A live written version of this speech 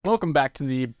Welcome back to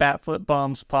the Batflip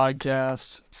Bums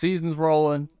podcast. Season's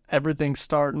rolling, everything's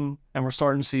starting, and we're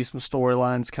starting to see some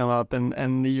storylines come up,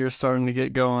 and the year's starting to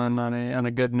get going on a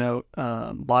good note.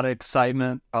 A lot of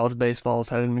excitement. College baseball is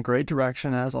headed in a great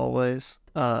direction, as always.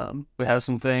 We have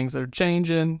some things that are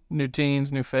changing, new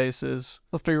teams, new faces.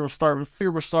 I figure we'll start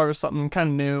with something kind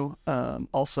of new.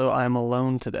 Also, I am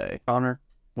alone today. Connor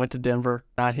went to Denver,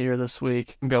 not here this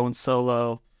week. I'm going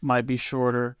solo. Might be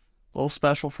shorter. A little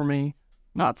special for me.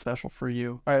 Not special for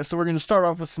you. All right, so we're going to start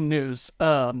off with some news.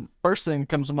 First thing that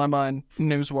comes to my mind,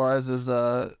 news-wise, is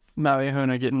Maui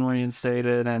Ahuna getting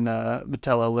reinstated and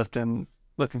Vitello lifting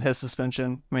his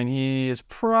suspension. I mean, he is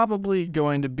probably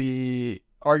going to be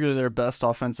arguably their best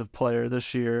offensive player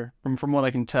this year. From what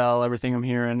I can tell, everything I'm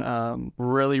hearing,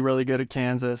 really, really good at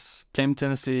Kansas. Came to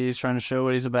Tennessee, he's trying to show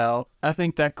what he's about. I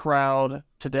think that crowd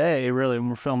today, really, when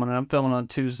we're filming it, I'm filming on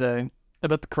Tuesday, I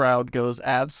bet the crowd goes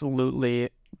absolutely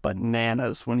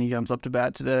bananas when he comes up to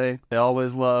bat today. They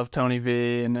always love Tony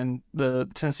V, and the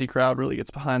Tennessee crowd really gets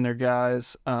behind their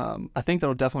guys. I think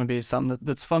that'll definitely be something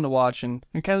that's fun to watch and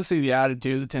kind of see the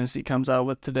attitude that Tennessee comes out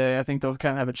with today. I think they'll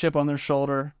kind of have a chip on their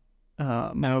shoulder.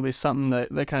 And it'll be something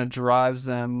that kind of drives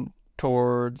them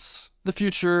towards the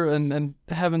future and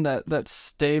having that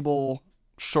stable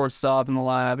shortstop in the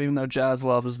lineup, even though Jazz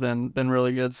Love has been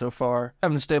really good so far.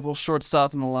 Having a stable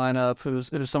shortstop in the lineup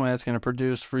who's somebody that's going to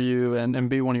produce for you and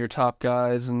be one of your top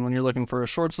guys. And when you're looking for a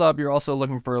shortstop, you're also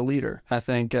looking for a leader. I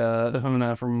think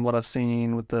Ahuna, from what I've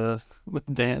seen with the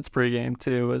dance pregame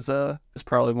too, is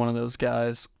probably one of those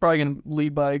guys. Probably going to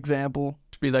lead by example.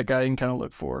 Be that guy you can kind of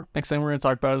look for. Next thing we're going to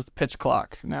talk about is the pitch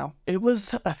clock. Now, it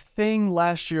was a thing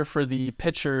last year for the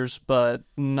pitchers, but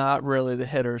not really the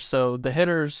hitters. So the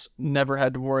hitters never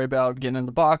had to worry about getting in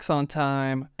the box on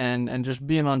time and just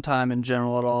being on time in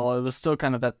general at all. It was still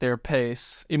kind of at their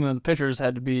pace, even though the pitchers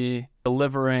had to be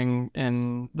delivering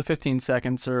in the 15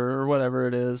 seconds or whatever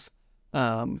it is.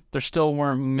 There still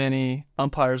weren't many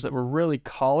umpires that were really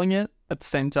calling it. At the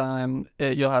same time,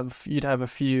 you'd have a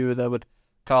few that would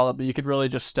call it, but you could really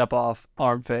just step off,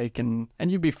 arm fake, and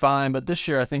you'd be fine. But this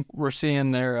year, I think we're seeing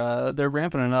they're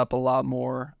ramping it up a lot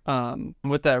more.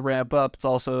 With that ramp up, it's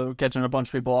also catching a bunch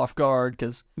of people off guard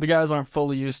because the guys aren't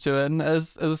fully used to it. And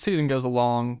as the season goes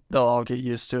along, they'll all get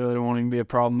used to it. It won't even be a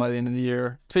problem by the end of the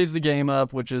year. Speeds the game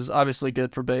up, which is obviously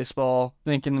good for baseball.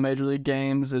 I think in the major league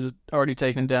games, it's already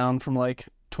taken down from like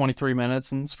 23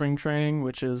 minutes in spring training,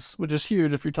 which is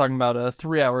huge if you're talking about a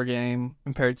 3-hour game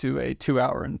compared to a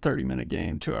 2-hour and 30-minute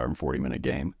game, 2-hour and 40-minute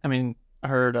game. I mean, I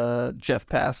heard Jeff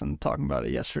Passan talking about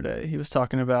it yesterday. He was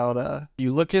talking about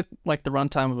you look at like the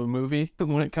runtime of a movie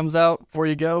when it comes out before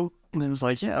you go, and it was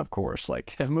like, yeah, of course.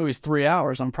 Like, if a movie's 3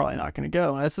 hours, I'm probably not going to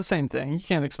go. And it's the same thing. You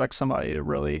can't expect somebody to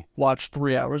really watch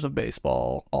 3 hours of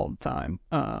baseball all the time.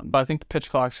 But I think the pitch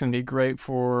clock's going to be great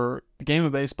for the game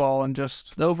of baseball and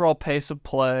just the overall pace of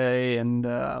play. And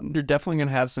you're definitely going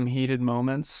to have some heated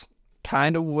moments.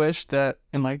 Kind of wish that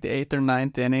in like the 8th or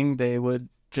 9th inning, they would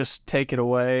just take it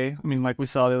away. I mean, like we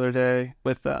saw the other day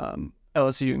with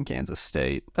LSU and Kansas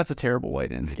State. That's a terrible way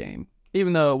to end the game.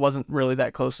 Even though it wasn't really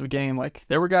that close of a game, like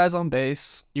there were guys on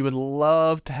base. You would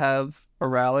love to have a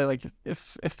rally. Like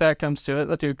if that comes to it,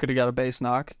 that dude could have got a base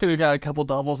knock. Could have got a couple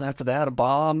doubles after that, a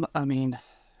bomb. I mean,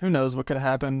 who knows what could have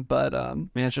happened, but I mean,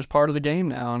 it's just part of the game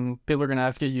now, and people are gonna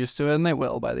have to get used to it, and they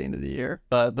will by the end of the year.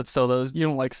 But still, those you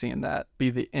don't like seeing that be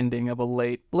the ending of a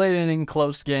late inning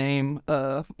close game.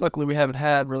 Luckily, we haven't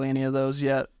had really any of those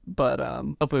yet, but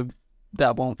hopefully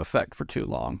that won't affect for too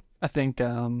long. I think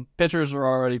pitchers are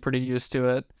already pretty used to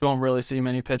it. You won't really see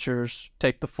many pitchers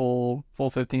take the full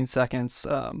 15 seconds.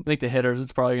 I think the hitters,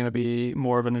 it's probably going to be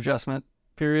more of an adjustment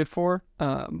period for,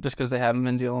 just because they haven't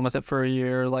been dealing with it for a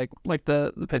year like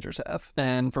the pitchers have.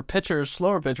 And for pitchers,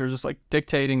 slower pitchers, it's like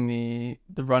dictating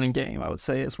the running game, I would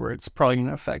say, is where it's probably going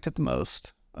to affect it the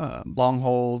most. Long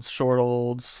holds, short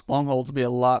holds. Long holds will be a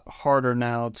lot harder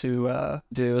now to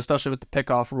do, especially with the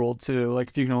pickoff rule too. Like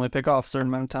if you can only pick off a certain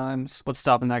amount of times, what's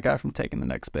stopping that guy from taking the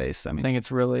next base? I mean, I think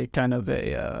it's really kind of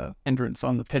a hindrance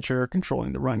on the pitcher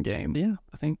controlling the run game. Yeah,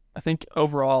 I think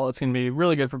overall it's going to be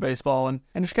really good for baseball and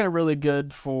it's kind of really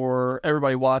good for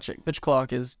everybody watching. Pitch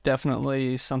clock is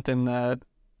definitely something that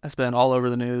has been all over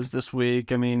the news this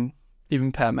week. I mean,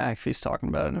 even Pat McAfee's talking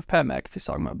about it. And if Pat McAfee's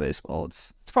talking about baseball,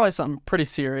 it's probably something pretty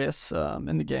serious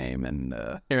in the game. And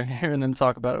hearing them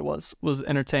talk about it was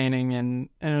entertaining and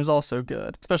it was also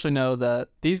good. Especially know that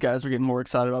these guys are getting more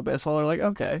excited about baseball. They're like,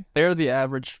 okay, they're the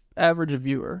average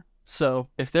viewer. So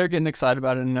if they're getting excited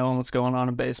about it and knowing what's going on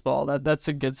in baseball, that's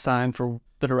a good sign for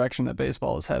the direction that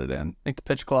baseball is headed in. I think the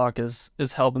pitch clock is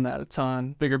helping that a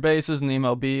ton. Bigger bases in the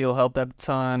MLB will help that a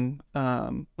ton.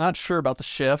 Not sure about the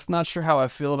shift. Not sure how I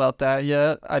feel about that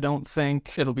yet. I don't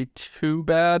think it'll be too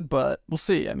bad, but we'll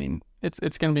see. I mean, it's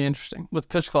going to be interesting. With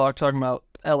pitch clock, talking about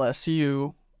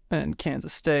LSU and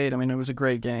Kansas State, I mean, it was a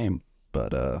great game,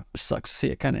 but it sucks to see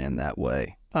it kind of end that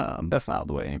way. That's not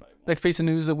the way anybody. Next piece of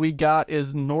news that we got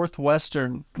is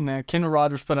Northwestern. Now, Kendall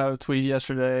Rogers put out a tweet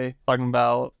yesterday talking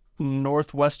about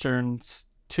Northwestern's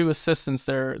two assistants,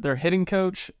 their hitting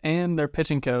coach and their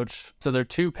pitching coach. So their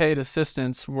two paid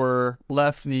assistants were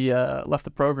left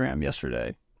the program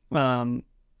yesterday.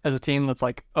 As a team that's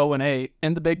like 0-8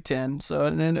 in the Big Ten, so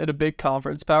at a big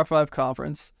conference, Power 5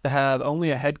 conference, to have only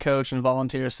a head coach and a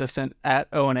volunteer assistant at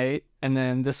 0-8, and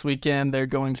then this weekend they're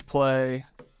going to play.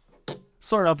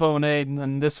 Start off 0-8, and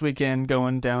then this weekend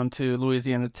going down to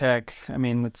Louisiana Tech. I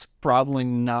mean, it's probably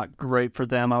not great for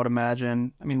them, I would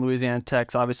imagine. I mean, Louisiana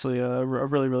Tech's obviously a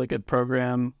really, really good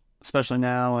program, especially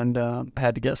now, and I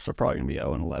had to guess they're probably going to be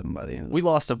 0-11 by the end. We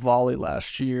lost a volley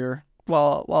last year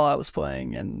while I was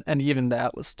playing, and even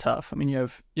that was tough. I mean, you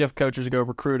have coaches go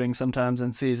recruiting sometimes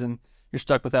in season. You're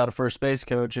stuck without a first base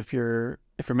coach if your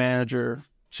manager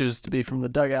chooses to be from the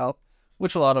dugout,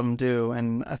 which a lot of them do,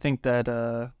 and I think that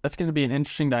that's going to be an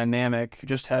interesting dynamic.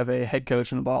 Just have a head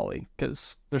coach and a volley,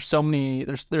 because there's so many.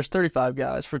 There's 35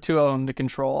 guys for two of them to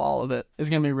control all of it. It's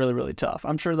going to be really, really tough.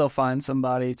 I'm sure they'll find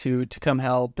somebody to come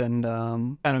help and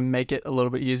kind of make it a little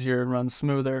bit easier and run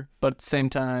smoother. But at the same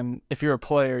time, if you're a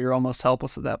player, you're almost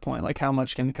helpless at that point. Like, how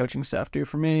much can the coaching staff do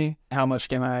for me? How much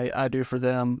can I do for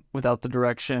them without the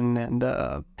direction and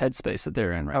headspace that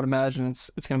they're in? I would imagine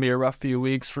it's going to be a rough few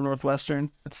weeks for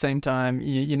Northwestern. At the same time,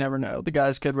 you never know. The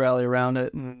guys could rally around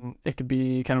it, and it could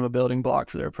be kind of a building block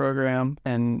for their program,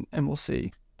 and we'll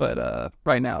see. But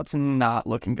right now, it's not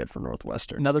looking good for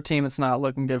Northwestern. Another team it's not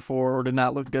looking good for, or did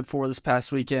not look good for this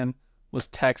past weekend, was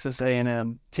Texas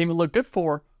A&M. Team it looked good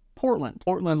for, Portland.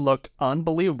 Portland looked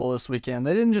unbelievable this weekend.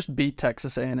 They didn't just beat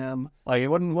Texas A&M. Like, it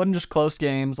wasn't just close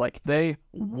games. Like, they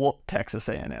whooped Texas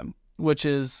A&M, which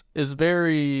is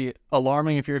very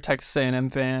alarming if you're a Texas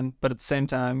A&M fan, but at the same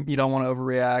time, you don't want to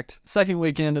overreact. Second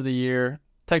weekend of the year,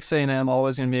 Texas A&M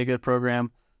always going to be a good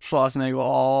program. Schwarzenegger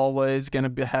always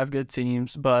going to have good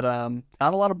teams, but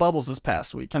not a lot of bubbles this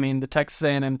past week. I mean, the Texas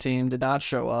A&M team did not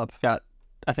show up. Got,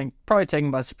 I think, probably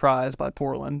taken by surprise by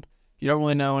Portland. You don't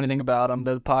really know anything about them.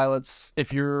 They're the pilots.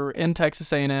 If you're in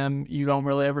Texas A&M, you don't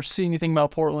really ever see anything about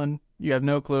Portland. You have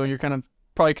no clue. You're kind of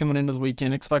probably coming into the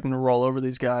weekend expecting to roll over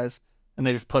these guys, and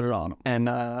they just put it on them. And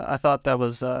I thought that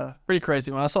was pretty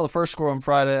crazy. When I saw the first score on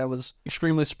Friday, I was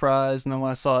extremely surprised. And then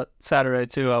when I saw it Saturday,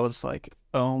 too, I was like,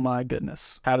 oh, my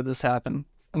goodness. How did this happen?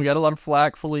 And we got a lot of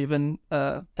flack for leaving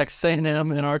Texas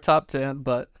A&M in our top 10,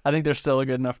 but I think they're still a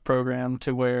good enough program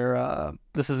to where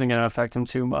this isn't going to affect them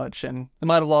too much. And they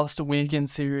might have lost a weekend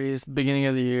series at the beginning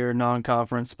of the year,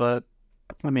 non-conference, but,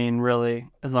 I mean, really,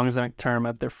 as long as they make the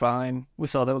tournament, they're fine. We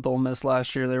saw that with Ole Miss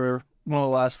last year. They were one of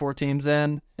the last four teams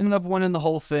in, ended up winning the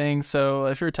whole thing. So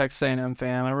if you're a Texas A&M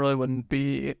fan, I really wouldn't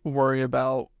be worried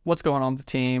about what's going on with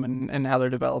the team and how they're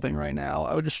developing right now.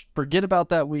 I would just forget about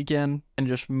that weekend and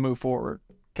just move forward,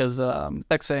 because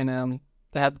Texas A&M,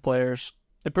 they had the players.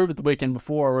 They proved it the weekend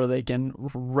before where they can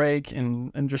rake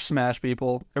and just smash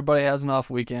people. Everybody has an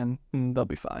off weekend, and they'll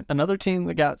be fine. Another team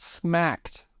that got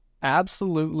smacked,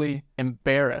 absolutely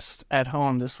embarrassed at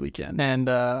home this weekend, and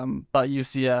thought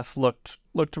UCF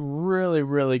looked really,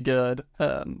 really good.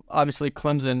 Obviously,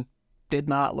 Clemson did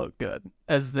not look good,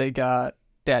 as they got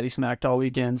daddy smacked all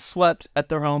weekend, swept at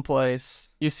their home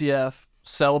place. UCF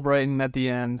celebrating at the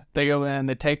end. They go in,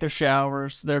 they take their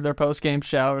showers, their post-game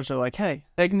showers. They're like, hey,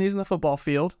 taking these in the football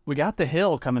field. We got the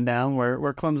hill coming down where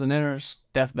Clemson enters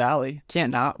Death Valley.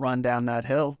 Can't not run down that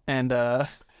hill. And the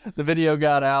video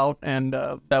got out, and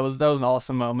that was an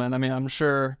awesome moment. I mean, I'm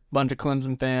sure a bunch of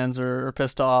Clemson fans are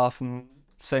pissed off and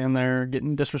saying they're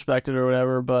getting disrespected or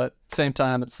whatever, but at the same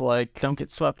time, it's like, don't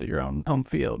get swept at your own home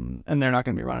field, and they're not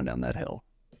going to be running down that hill.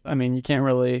 I mean, you can't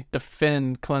really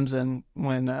defend Clemson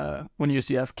when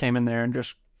UCF came in there and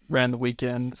just ran the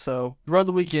weekend. So you run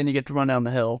the weekend, you get to run down the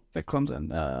hill at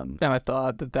Clemson. And I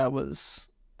thought that was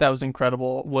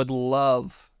incredible. Would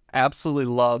absolutely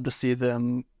love to see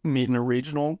them meet in a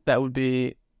regional. That would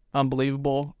be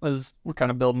unbelievable, as we're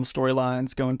kind of building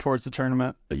storylines going towards the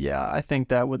tournament. But yeah, I think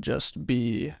that would just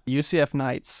be... UCF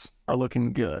Knights are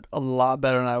looking good. A lot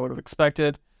better than I would have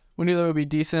expected. We knew they would be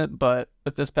decent, but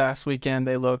with this past weekend,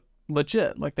 they look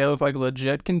legit. Like, they look like a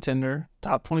legit contender,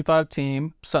 top 25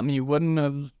 team, something you wouldn't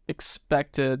have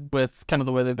expected with kind of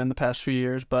the way they've been the past few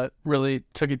years, but really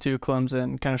took it to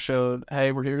Clemson, kind of showed,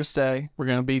 hey, we're here to stay. We're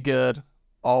going to be good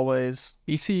always.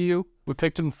 ECU, we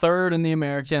picked them third in the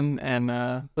American,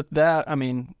 and with that, I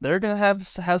mean, they're going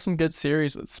to have some good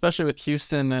series, especially with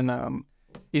Houston and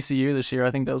ECU this year.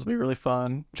 I think those will be really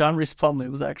fun. John Reese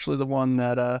Plumlee was actually the one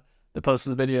that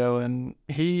posted the video, and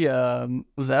he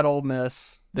was at Ole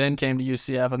Miss, then came to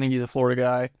UCF. I think he's a Florida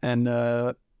guy, and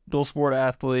dual sport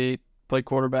athlete, played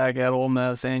quarterback at Ole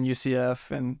Miss and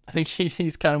UCF, and I think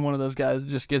he's kind of one of those guys that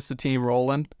just gets the team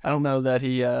rolling. I don't know that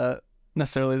he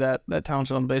necessarily that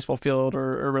talented on the baseball field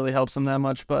or really helps them that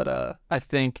much, but I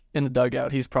think in the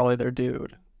dugout he's probably their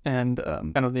dude. And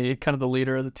kind of the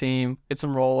leader of the team, gets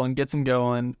them rolling, gets them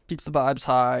going, keeps the vibes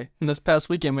high. And this past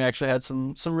weekend, we actually had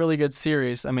some really good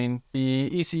series. I mean,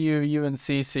 the ECU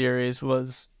UNC series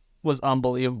was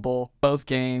unbelievable. Both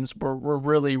games were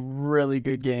really, really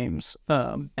good games.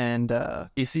 And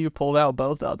ECU pulled out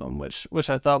both of them, which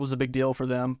I thought was a big deal for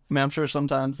them. I mean, I'm sure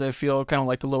sometimes they feel kind of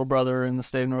like the little brother in the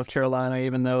state of North Carolina,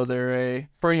 even though they're a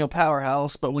perennial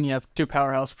powerhouse. But when you have two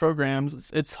powerhouse programs,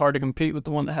 it's hard to compete with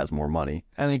the one that has more money.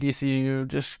 I think ECU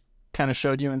just kind of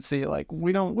showed UNC, like,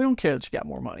 we don't care that you got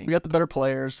more money. We got the better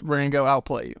players. We're going to go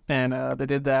outplay you. And they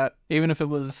did that, even if it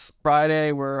was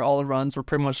Friday where all the runs were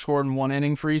pretty much scored in one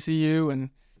inning for ECU, and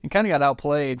kind of got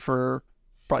outplayed for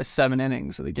probably 7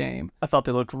 innings of the game. I thought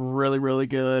they looked really, really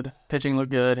good. Pitching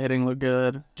looked good. Hitting looked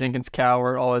good. Jenkins,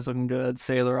 Coward, always looking good.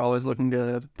 Saylor, always looking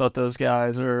good. Thought those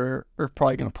guys are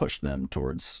probably going to push them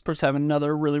towards having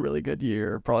another really, really good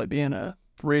year. Probably being a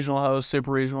regional host, super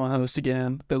regional host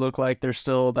again. They look like they're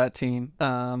still that team.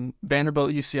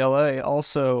 Vanderbilt, UCLA,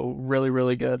 also really,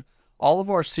 really good. All of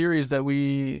our series that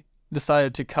we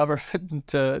decided to cover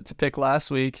to pick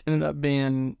last week ended up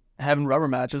having rubber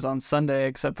matches on Sunday,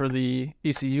 except for the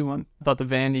ECU one. I thought the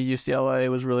Vandy UCLA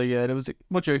was really good. It was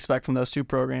what you expect from those two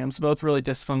programs. Both really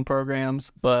disciplined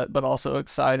programs, but also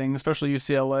exciting, especially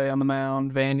UCLA on the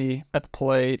mound, Vandy at the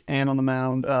plate and on the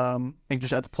mound. I think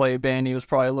just at the plate, Vandy was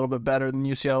probably a little bit better than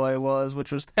UCLA was,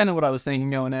 which was kind of what I was thinking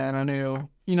going in. I knew,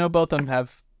 both of them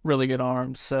have really good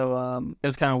arms, so it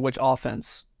was kind of which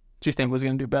offense do you think was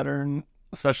going to do better, and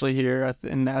especially here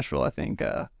in Nashville, I think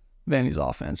Vandy's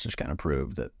offense just kind of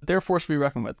proved that they're a force to be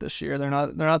reckoned with this year. They're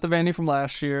not the Vandy from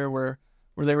last year where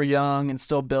they were young and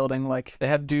still building. Like, they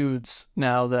have dudes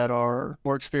now that are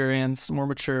more experienced, more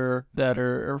mature, that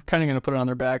are kind of going to put it on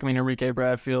their back. I mean, Enrique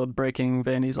Bradfield breaking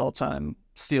Vandy's all-time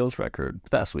steals record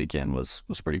past weekend was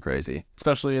pretty crazy,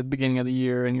 especially at the beginning of the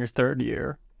year in your third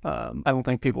year. I don't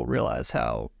think people realize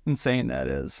how insane that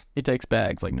is. He takes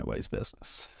bags like nobody's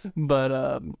business.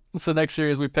 But so next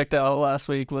series we picked out last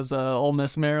week was Ole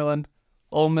Miss, Maryland.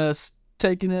 Ole Miss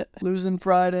taking it, losing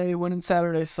Friday, winning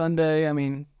Saturday, Sunday. I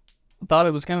mean, thought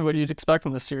it was kind of what you'd expect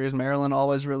from this series. Maryland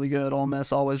always really good. Ole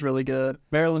Miss always really good.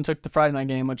 Maryland took the Friday night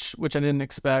game, which I didn't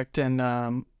expect, and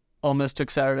Ole Miss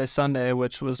took Saturday, Sunday,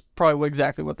 which was probably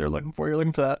exactly what they're looking for. You're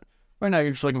looking for that. Right now,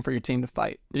 you're just looking for your team to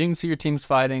fight. You can see your teams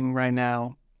fighting right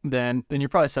now, then you're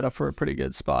probably set up for a pretty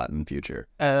good spot in the future,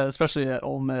 especially at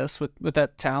Ole Miss with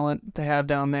that talent they have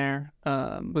down there.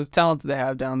 With the talent that they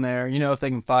have down there, if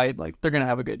they can fight, like, they're gonna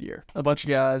have a good year. A bunch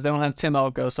of guys. They don't have Tim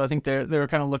Elko, so I think they were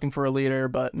kind of looking for a leader.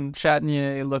 But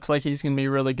Chatagnier looks like he's gonna be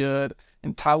really good,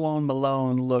 and Tywone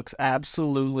Malone looks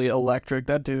absolutely electric.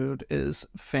 That dude is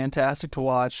fantastic to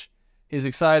watch. He's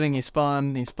exciting. He's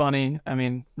fun. He's funny. I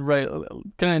mean, right,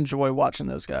 gonna enjoy watching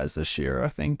those guys this year. I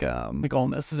think Ole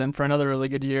Miss is in for another really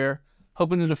good year,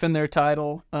 hoping to defend their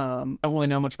title. I don't really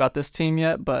know much about this team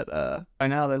yet, but by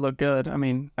now they look good. I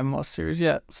mean, I haven't lost a series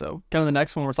yet. So kind of the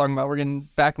next one we're talking about, we're getting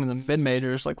back into the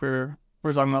mid-majors like we were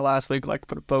talking about last week, like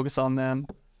put a focus on them.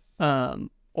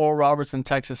 Oral Roberts and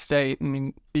Texas State. I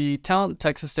mean, the talent that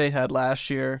Texas State had last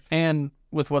year, and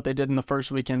with what they did in the first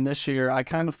weekend this year, I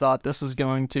kind of thought this was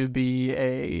going to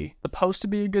be supposed to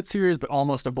be a good series, but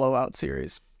almost a blowout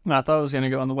series. And I thought it was going to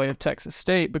go in the way of Texas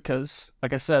State because,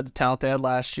 like I said, the talent they had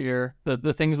last year,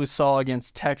 the things we saw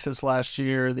against Texas last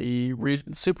year, the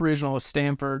super regional with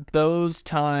Stanford, those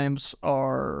times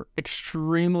are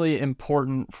extremely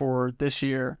important for this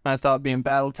year. I thought being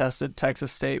battle-tested,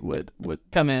 Texas State would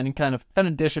come in and kind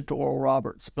of dish it to Oral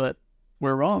Roberts, but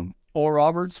we're wrong. Oral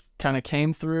Roberts kind of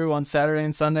came through on Saturday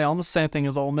and Sunday, almost the same thing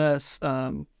as Ole Miss.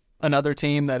 Another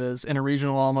team that is in a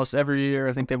regional almost every year.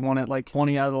 I think they've won it like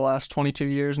 20 out of the last 22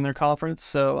 years in their conference.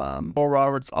 So Oral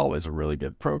Roberts, always a really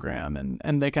good program.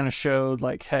 And they kind of showed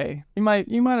like, hey, you might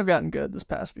have gotten good this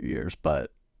past few years,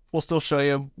 but we'll still show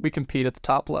you we compete at the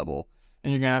top level.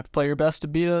 And you're going to have to play your best to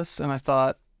beat us. And I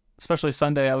thought, especially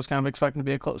Sunday, I was kind of expecting to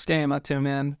be a close game. I tuned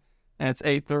in. and it's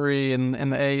 8-3 in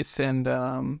the eighth,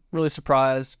 and really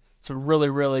surprised. It's a really,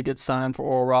 really good sign for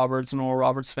Oral Roberts and Oral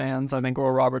Roberts fans. I think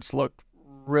Oral Roberts looked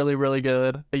really, really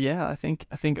good. But yeah, I think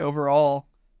overall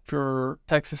for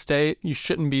Texas State, you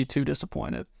shouldn't be too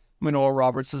disappointed. I mean, Oral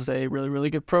Roberts is a really,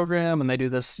 really good program, and they do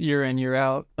this year in, year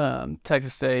out.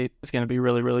 Texas State is going to be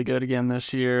really, really good again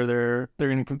this year. They're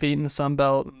going to compete in the Sun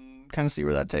Belt and kind of see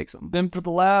where that takes them. Then for the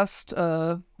last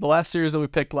series that we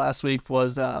picked last week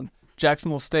was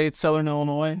Jacksonville State, Southern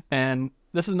Illinois, and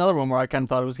this is another one where I kind of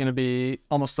thought it was going to be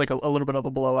almost like a little bit of a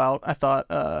blowout. I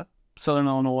thought Southern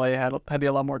Illinois had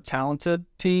a lot more talented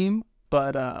team,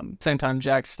 but same time,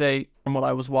 Jack State, from what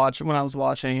I was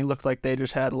watching, it looked like they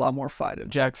just had a lot more fight.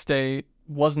 Jack State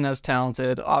wasn't as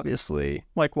talented, obviously,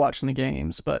 like watching the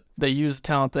games, but they use the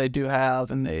talent they do have,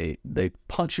 and they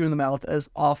punch you in the mouth as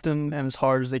often and as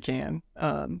hard as they can.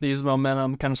 They use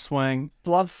momentum, kind of swing. It's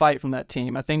a lot of fight from that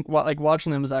team. I think like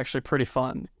watching them is actually pretty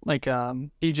fun. Like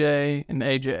TJ and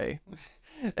AJ.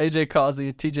 AJ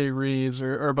Causey, TJ Reeves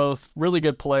are both really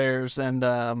good players,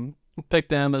 and picked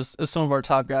them as some of our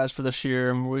top guys for this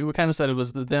year. And we kind of said it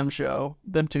was the them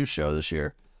two show this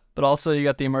year. But also you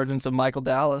got the emergence of Michael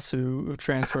Dallas, who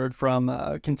transferred from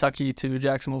Kentucky to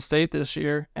Jacksonville State this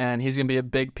year, and he's going to be a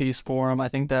big piece for him. I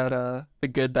think that a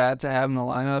good bat to have in the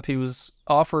lineup. He was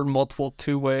offered multiple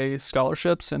two-way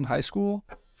scholarships in high school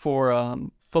for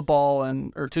football,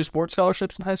 or 2 sports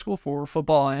scholarships in high school for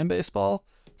football and baseball.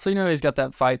 So, he's got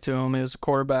that fight to him. He was a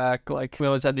quarterback. Like, we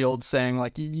always had the old saying,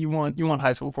 like, you want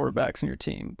high school quarterbacks in your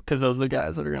team because those are the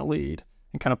guys that are going to lead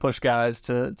and kind of push guys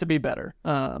to be better.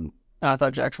 I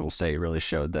thought Jacksonville State really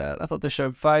showed that. I thought they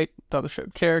showed fight. I thought they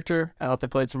showed character. I thought they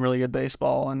played some really good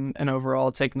baseball, and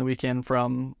overall taking the weekend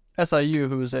from SIU,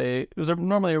 who was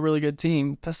normally a really good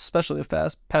team, especially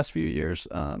the past few years.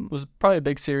 Was probably a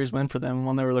big series win for them,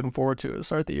 one they were looking forward to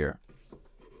start the year.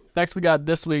 Next, we got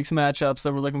this week's matchups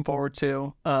that we're looking forward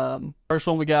to. First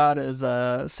one we got is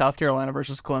South Carolina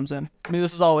versus Clemson. I mean,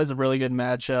 this is always a really good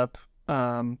matchup.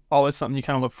 Always something you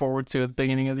kind of look forward to at the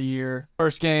beginning of the year.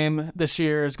 First game this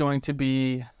year is going to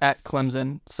be at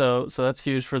Clemson, so that's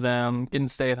huge for them, getting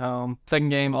to stay at home. Second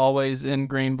game always in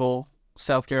Greenville,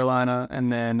 South Carolina,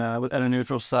 and then at a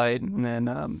neutral site, and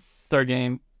then third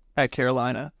game at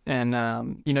Carolina.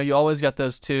 And you always got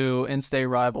those two in-state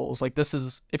rivals. Like, this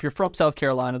is, if you're from South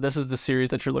Carolina, this is the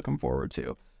series that you're looking forward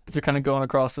to. If you're kind of going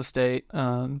across the state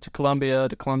to Columbia,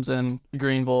 to Clemson,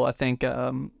 Greenville, I think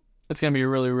it's going to be a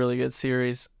really, really good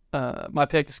series. My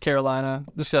pick is Carolina.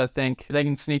 Just I think if they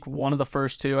can sneak one of the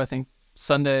first two, I think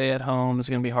Sunday at home is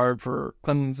going to be hard for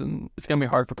Clemson. It's going to be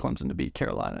hard for Clemson to beat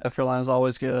Carolina. Carolina's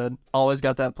always good. Always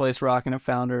got that place rocking at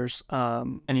Founders.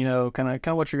 And kind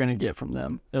of what you're going to get from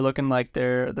them. They're looking like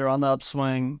they're on the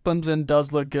upswing. Clemson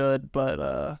does look good,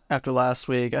 but after last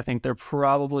week, I think they're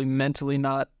probably mentally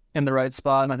not in the right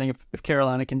spot. And I think if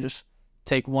Carolina can just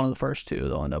take one of the first two,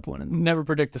 they'll end up winning. Never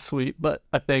predict a sweep, but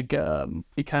I think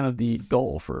kind of the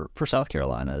goal for South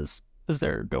Carolina is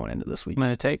they're going into this week. I'm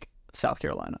going to take South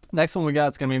Carolina. Next one we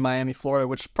got is going to be Miami, Florida,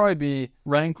 which would probably be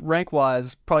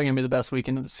rank-wise, probably going to be the best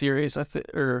weekend of the series,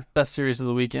 or best series of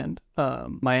the weekend.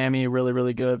 Miami, really,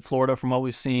 really good. Florida, from what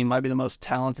we've seen, might be the most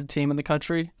talented team in the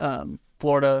country.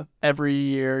 Florida, every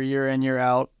year in, year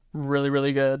out, really,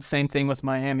 really good. Same thing with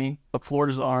Miami. But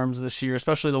Florida's arms this year,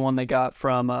 especially the one they got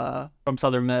from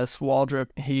Southern Miss, Waldrop,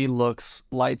 he looks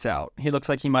lights out. He looks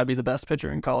like he might be the best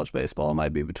pitcher in college baseball. It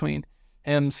might be between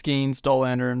him, Skeens,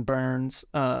 Dollander, and Burns.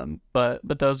 But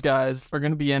those guys are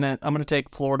going to be in it. I'm going to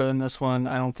take Florida in this one.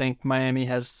 I don't think Miami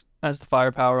has the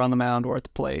firepower on the mound or at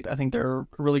the plate. I think they're a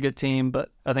really good team, but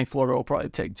I think Florida will probably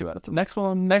take 2 out of 3.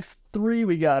 Next three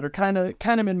we got are kind of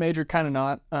mid-major, kind of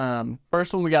not.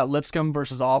 First one we got Lipscomb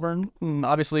versus Auburn.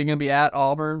 Obviously, you're going to be at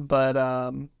Auburn, but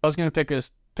I was going to pick a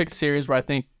series where I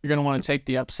think you're going to want to take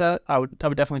the upset. I would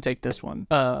definitely take this one.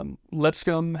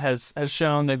 Lipscomb has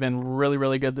shown they've been really,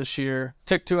 really good this year.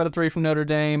 Took 2 out of 3 from Notre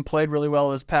Dame, played really well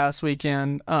this past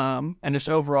weekend, and just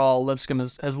overall, Lipscomb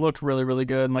has looked really, really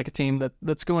good, and like a team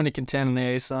that's going to contend in the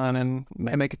ASUN and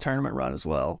may make a tournament run as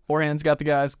well. Forehand's got the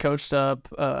guys coached up.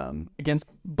 Against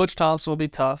Butch Thompson will be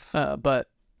tough, but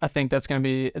I think it's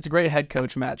a great head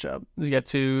coach matchup. You got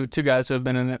two guys who have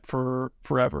been in it for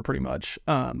forever, pretty much.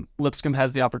 Lipscomb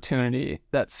has the opportunity,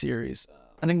 that series.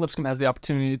 I think Lipscomb has the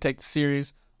opportunity to take the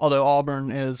series, although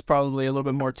Auburn is probably a little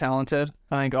bit more talented.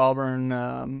 I think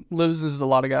Auburn loses a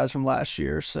lot of guys from last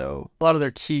year, so a lot of their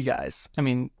key guys. I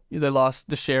mean, they lost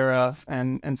DeShera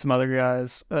and some other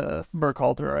guys,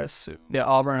 Burkhalter, I assume. Yeah,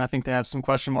 Auburn, I think they have some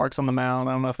question marks on the mound.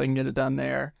 I don't know if they can get it done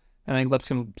there. I think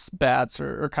Lipscomb's bats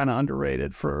are kind of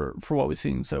underrated for what we've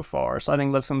seen so far. So I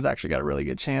think Lipscomb's actually got a really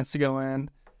good chance to go in.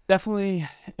 definitely,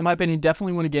 in my opinion,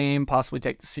 definitely win a game, possibly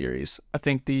take the series. I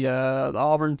think the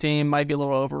Auburn team might be a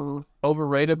little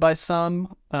overrated by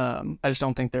some. I just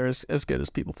don't think they're as good as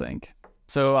people think.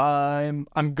 So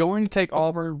I'm going to take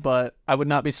Auburn, but I would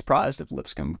not be surprised if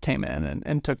Lipscomb came in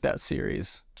and took that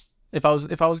series. If I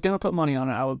was gonna put money on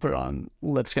it, I would put it on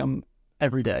Lipscomb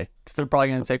every day, because they're probably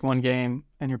gonna take one game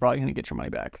and you're probably gonna get your money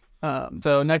back.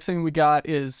 So next thing we got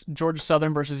is Georgia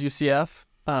Southern versus UCF.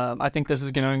 I think this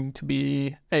is going to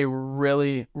be a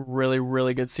really, really,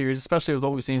 really good series, especially with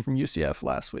what we've seen from UCF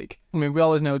last week. I mean, we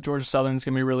always know Georgia Southern is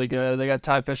going to be really good. They got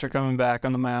Ty Fisher coming back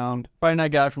on the mound. Friday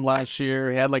night guy from last year.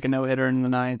 He had like a no-hitter in the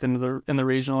ninth in the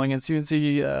regional against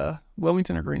UNC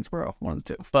Wilmington or Greensboro, one of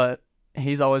the two. But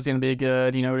he's always going to be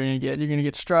good. You know, you're going to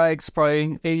get strikes,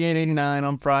 probably 88, 89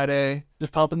 on Friday.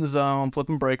 Just pop in the zone,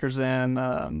 flipping breakers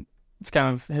in. It's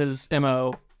kind of his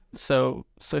MO. So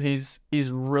he's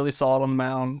really solid on the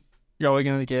mound. You're always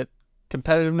going to get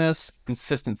competitiveness,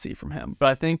 consistency from him. But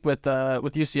I think with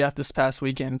UCF this past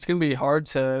weekend, it's going to be hard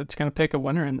to kind of pick a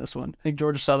winner in this one. I think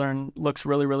Georgia Southern looks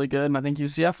really, really good, and I think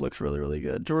UCF looks really, really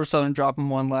good. Georgia Southern dropping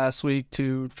one last week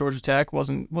to Georgia Tech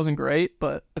wasn't great,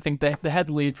 but I think they had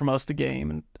the lead for most of the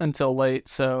game until late.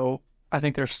 So I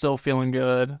think they're still feeling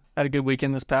good. Had a good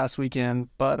weekend this past weekend,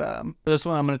 but for this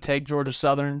one, I'm going to take Georgia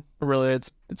Southern. Really,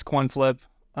 it's coin flip.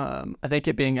 I think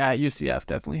it being at UCF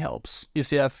definitely helps.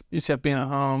 UCF being at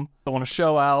home, they want to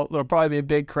show out. There'll probably be a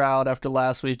big crowd after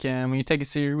last weekend. When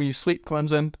you sweep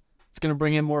Clemson, it's going to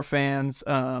bring in more fans.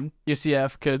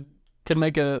 UCF could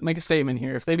make a statement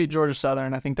here. If they beat Georgia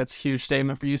Southern, I think that's a huge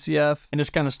statement for UCF and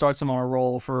just kind of starts them on a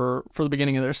roll for the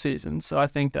beginning of their season. So I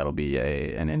think that'll be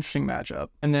an interesting matchup.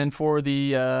 And then for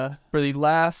the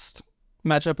last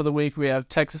matchup of the week, we have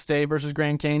Texas State versus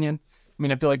Grand Canyon. I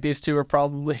mean, I feel like these two are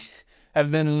probably have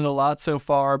been in it a lot so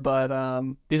far, but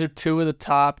these are two of the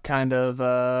top kind of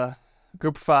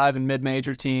Group of 5 and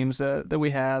mid-major teams that we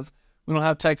have. We don't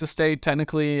have Texas State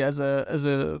technically as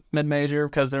a mid-major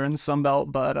because they're in the Sun Belt,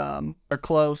 but they're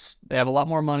close. They have a lot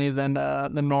more money than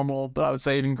normal, but I would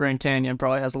say even Grand Canyon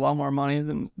probably has a lot more money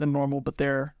than normal, but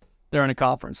they're in a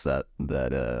conference that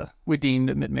we deemed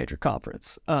a mid-major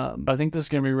conference. But I think this is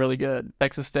going to be really good.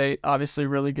 Texas State, obviously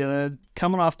really good.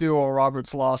 Coming off the Oral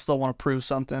Roberts loss, still want to prove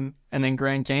something. And then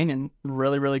Grand Canyon,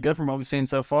 really, really good from what we've seen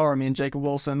so far. I mean, Jacob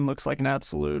Wilson looks like an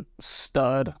absolute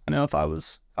stud. I know if I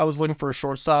was looking for a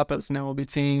shortstop as an MLB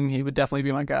team, he would definitely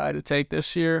be my guy to take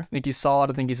this year. I think he's solid.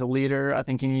 I think he's a leader. I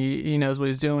think he knows what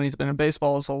he's doing. He's been in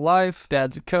baseball his whole life.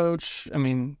 Dad's a coach. I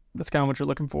mean, that's kind of what you're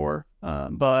looking for.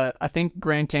 But I think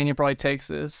Grand Canyon probably takes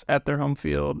this at their home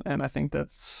field, and I think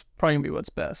that's probably going to be what's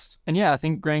best. And yeah, I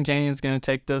think Grand Canyon's going to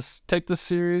take this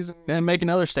series and make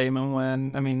another statement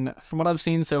win. I mean, from what I've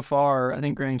seen so far, I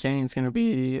think Grand Canyon's going to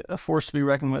be a force to be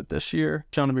reckoned with this year.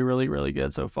 Shown to be really, really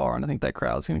good so far, and I think that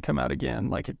crowd's going to come out again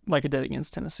like it did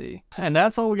against Tennessee. And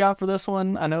that's all we got for this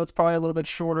one. I know it's probably a little bit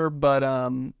shorter, but I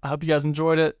hope you guys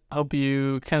enjoyed it. I hope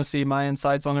you kind of see my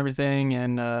insights on everything,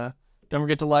 and don't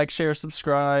forget to like, share,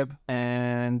 subscribe,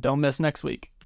 and don't miss next week.